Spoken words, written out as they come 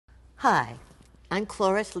Hi, I'm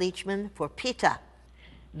Cloris Leachman for PETA.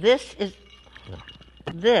 This is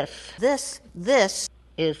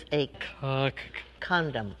a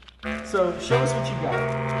condom. So show us what you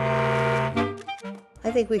got. I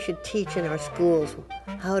think we should teach in our schools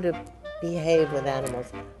how to behave with animals,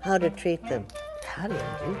 how to treat them,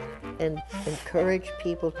 and encourage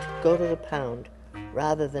people to go to the pound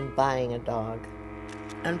rather than buying a dog.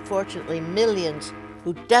 Unfortunately, millions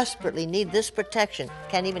who desperately need this protection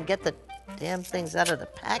can't even get the damn things out of the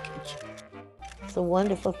package. It's a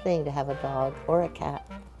wonderful thing to have a dog or a cat.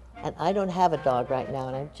 And I don't have a dog right now,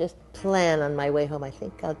 and I just plan on my way home. I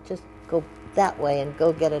think I'll just go that way and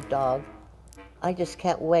go get a dog. I just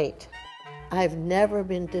can't wait. I've never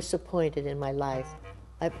been disappointed in my life.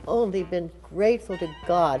 I've only been grateful to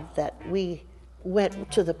God that we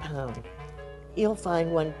went to the pound. You'll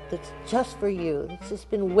find one that's just for you. It's just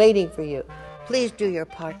been waiting for you. Please do your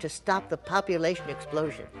part to stop the population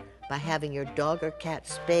explosion by having your dog or cat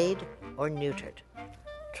spayed or neutered.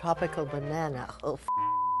 Tropical banana. Oh,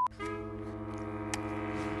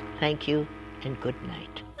 Thank you and good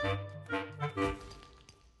night.